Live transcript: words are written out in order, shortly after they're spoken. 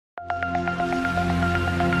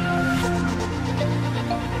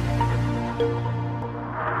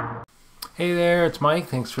Hey there, it's Mike.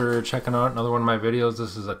 Thanks for checking out another one of my videos.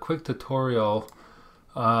 This is a quick tutorial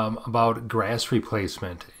about grass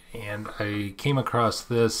replacement. And I came across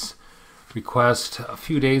this request a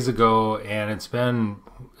few days ago, and it's been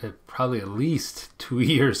probably at least 2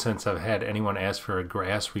 years since I've had anyone ask for a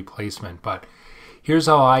grass replacement. But here's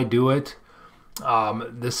how I do it.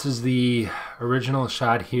 This is the original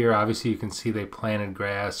shot here. Obviously you can see they planted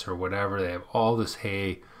grass or whatever. They have all this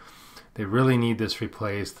hay. They really need this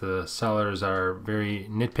replaced. The sellers are very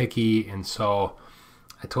nitpicky, and so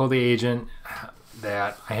I told the agent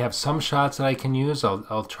that I have some shots that I can use.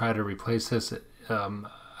 I'll try to replace this.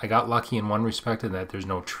 I got lucky in one respect in that there's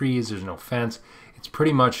no trees, there's no fence. It's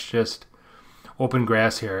pretty much just open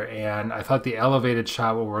grass here, and I thought the elevated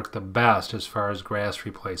shot will work the best as far as grass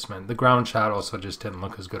replacement. The ground shot also just didn't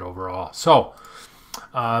look as good overall. So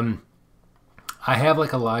I have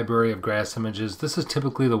like a library of grass images. This is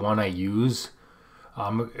typically the one I use,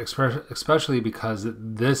 especially because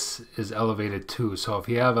this is elevated too. So if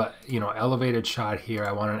you have a elevated shot here,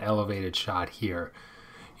 I want an elevated shot here.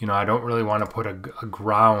 I don't really want to put a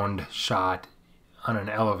ground shot on an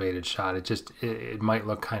elevated shot. It might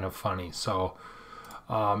look kind of funny. So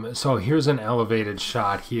so here's an elevated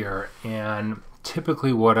shot here, and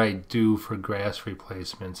typically what I do for grass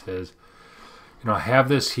replacements is, I have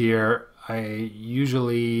this here. I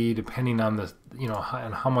usually, depending on the,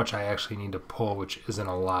 on how much I actually need to pull, which isn't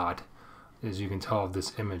a lot, as you can tell of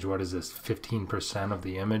this image. What is this, 15% of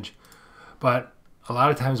the image? But a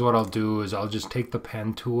lot of times what I'll do is I'll just take the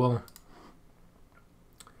pen tool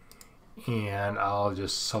and I'll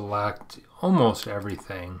just select almost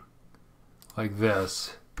everything like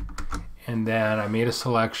this. And then I made a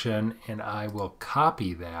selection and I will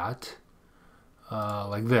copy that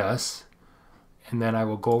like this. And then I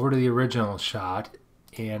will go over to the original shot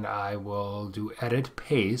and I will do edit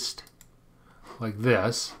paste like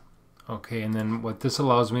this. Okay, and then what this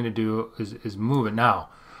allows me to do is move it. Now,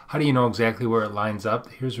 how do you know exactly where it lines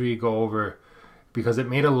up? Here's where you go over, because it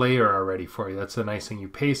made a layer already for you. That's the nice thing. You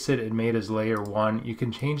paste it, it made as layer 1. You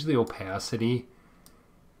can change the opacity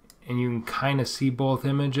and you can kind of see both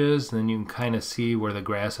images. And then you can kind of see where the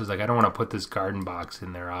grass is. Like, I don't want to put this garden box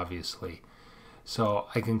in there, obviously. So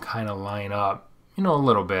I can kind of line up, a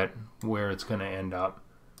little bit where it's going to end up.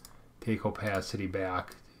 Take opacity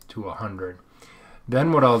back to 100.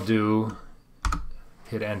 Then what I'll do,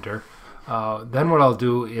 hit enter. Then what I'll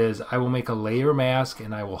do is I will make a layer mask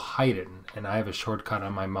and I will hide it. And I have a shortcut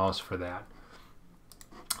on my mouse for that.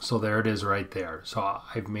 So there it is right there. So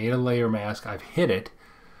I've made a layer mask. I've hit it.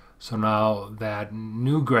 So now that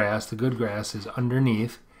new grass, the good grass, is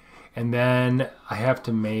underneath. And then I have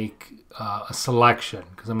to make a selection,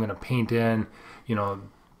 because I'm going to paint in,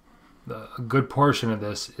 a good portion of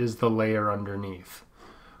this is the layer underneath.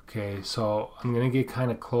 Okay, so I'm going to get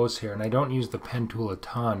kind of close here, and I don't use the pen tool a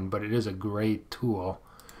ton, but it is a great tool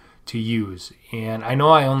to use. And I know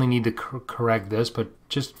I only need to correct this, but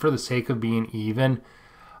just for the sake of being even,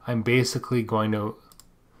 I'm basically going to,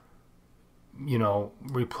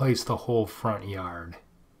 replace the whole front yard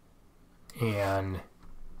and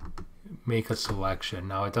make a selection.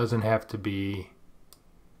 Now, it doesn't have to be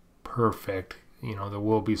perfect. There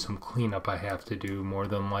will be some cleanup I have to do, more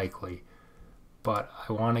than likely. But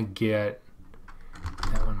I want to get,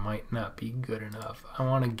 that one might not be good enough. I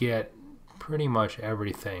want to get pretty much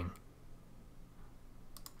everything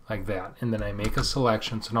like that. And then I make a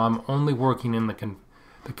selection. So now I'm only working in the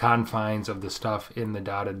confines of the stuff in the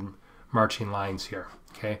dotted marching lines here.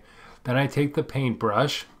 Okay. Then I take the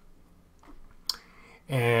paintbrush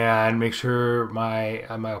and make sure my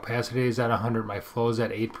opacity is at 100, my flow is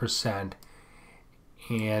at 8%,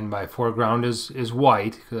 and my foreground is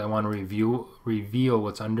white because I want to reveal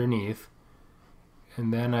what's underneath.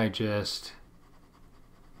 And then I just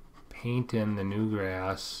paint in the new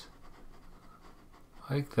grass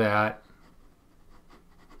like that,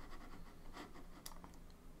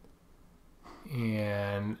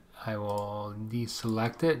 and I will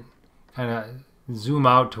deselect it, kind of zoom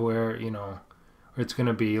out to where it's going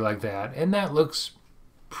to be like that. And that looks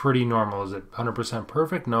pretty normal. Is it 100%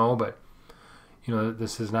 perfect? No, but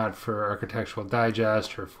this is not for Architectural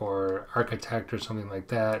Digest or for Architect or something like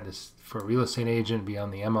that. This for a real estate agent, be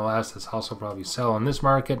on the MLS. This house will probably sell in this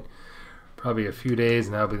market probably a few days,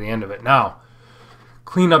 and that'll be the end of it. Now,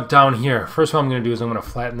 clean up down here. First, what I'm going to do is I'm going to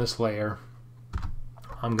flatten this layer.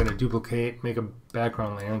 I'm going to duplicate, make a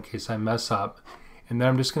background layer in case I mess up, and then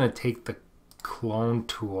I'm just going to take the clone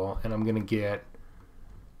tool and I'm going to get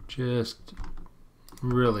just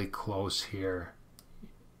really close here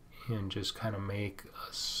and just kind of make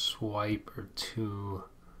a swipe or two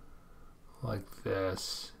like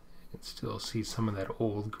this You can still see some of that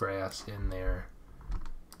old grass in there.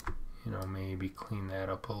 You know, maybe clean that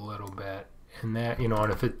up a little bit. And that, you know,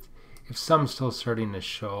 and if some's still starting to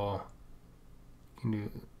show, you can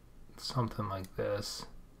do something like this.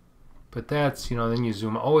 But that's, you know, then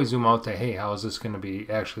you always zoom out to, hey, how is this going to be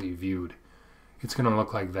actually viewed? It's going to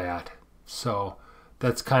look like that. So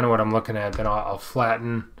that's kind of what I'm looking at. Then I'll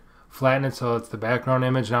flatten it so it's the background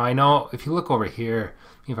image. Now I know if you look over here,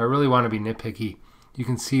 if I really want to be nitpicky, you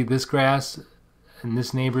can see this grass in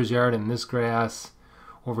this neighbor's yard and this grass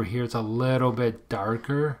over here, it's a little bit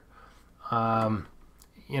darker.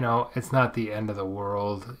 You know, it's not the end of the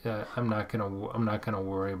world. I'm not gonna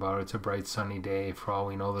worry about it. It's a bright sunny day. For all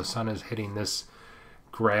we know, the sun is hitting this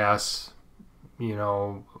grass, you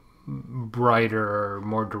know, brighter or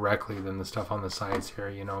more directly than the stuff on the sides here.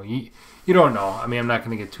 You know, you don't know. I mean, I'm not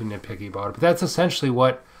gonna get too nitpicky about it, but that's essentially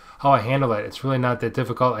how I handle it. It's really not that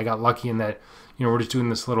difficult. I got lucky in that, you know, we're just doing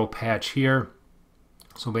this little patch here.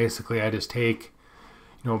 So basically, I just take,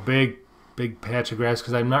 you know, big patch of grass,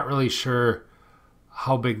 because I'm not really sure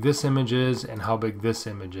how big this image is and how big this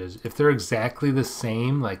image is. If they're exactly the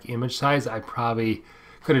same, like image size, I probably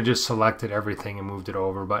could have just selected everything and moved it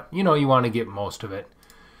over. But, you know, you want to get most of it.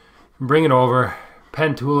 Bring it over,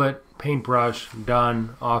 pen tool it, paintbrush,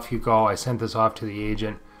 done, off you go. I sent this off to the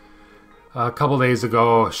agent a couple days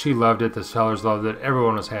ago. She loved it. The sellers loved it.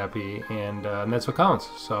 Everyone was happy, and that's what counts.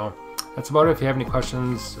 So that's about it. If you have any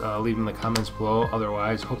questions, leave them in the comments below.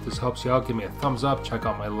 Otherwise, hope this helps you out. Give me a thumbs up. Check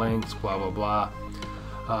out my links, blah, blah, blah.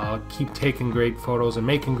 Keep taking great photos and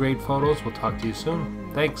making great photos. We'll talk to you soon.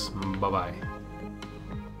 Thanks. Bye-bye.